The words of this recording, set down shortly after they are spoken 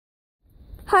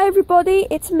Hi everybody,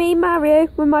 it's me Mario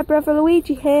with my brother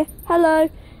Luigi here. Hello,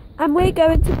 and we're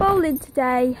going to bowling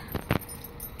today.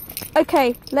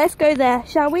 Okay, let's go there,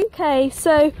 shall we? Okay,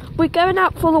 so we're going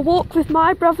out for a walk with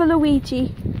my brother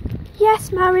Luigi.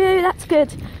 Yes Mario, that's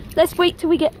good. Let's wait till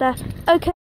we get there.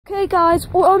 Okay guys,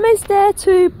 we're almost there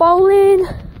to bowling.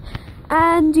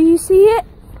 And do you see it?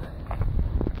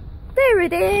 There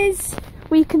it is.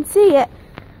 We can see it.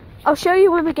 I'll show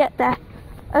you when we get there.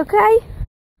 Okay?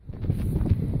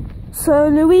 So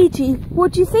Luigi,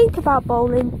 what do you think about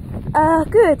bowling?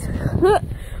 Good. Look,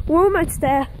 we're almost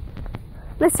there.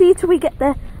 Let's see till we get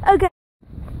there.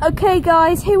 Okay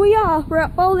guys, here we are. We're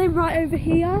at bowling right over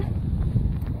here.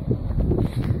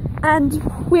 And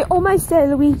we're almost there,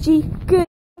 Luigi. Good.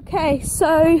 Okay,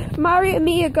 so Mario and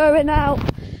me are going out.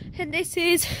 And this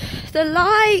is the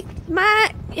IMAX.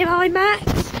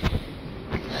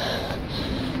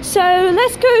 So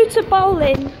let's go to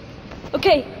bowling.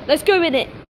 Okay, let's go in it.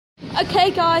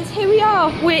 Okay guys, here we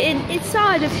are. We're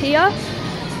inside of here.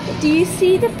 Do you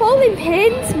see the bowling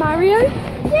pins, Mario?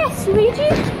 Yes, Luigi.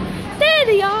 There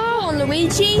they are. Come on,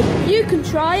 Luigi. You can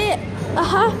try it.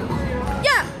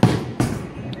 Yeah.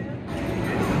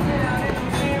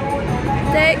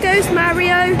 There it goes,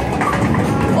 Mario.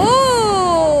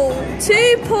 Oh,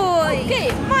 2 points.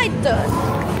 Okay, my turn.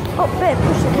 Oh, there,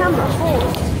 push the camera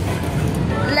forward.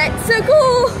 Let's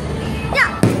go.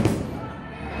 Yeah.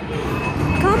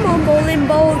 Come on, bowling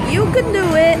ball. You can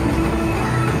do it.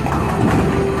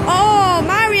 Oh,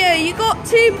 Mario, you got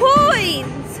 2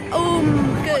 points.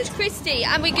 Good. Watch Christy,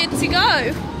 and we're good to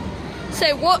go.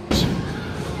 So watch.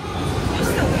 You're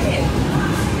still here.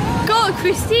 Go on,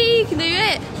 Christy. You can do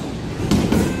it.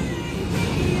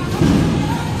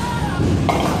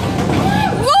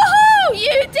 Woohoo!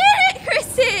 You did it,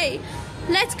 Christy.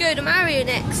 Let's go to Mario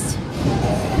next.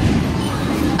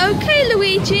 Okay,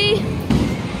 Luigi.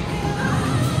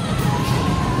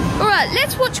 Alright,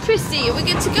 let's watch Christy. Are we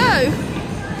good to go?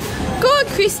 Go on,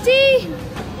 Christy.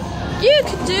 You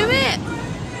can do it.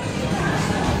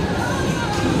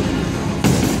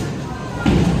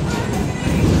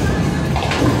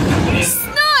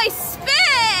 Nice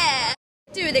spare.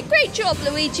 Doing it. Great job,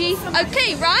 Luigi.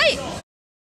 Okay, right?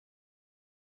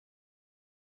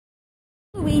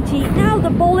 Luigi, now the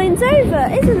bowling's over,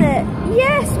 isn't it?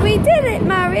 Yes, we did it,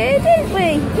 Mario, didn't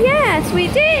we? Yes, we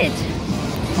did.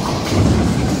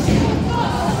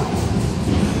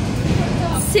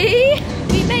 See?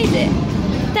 We made it.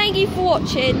 Thank you for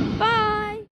watching. Bye.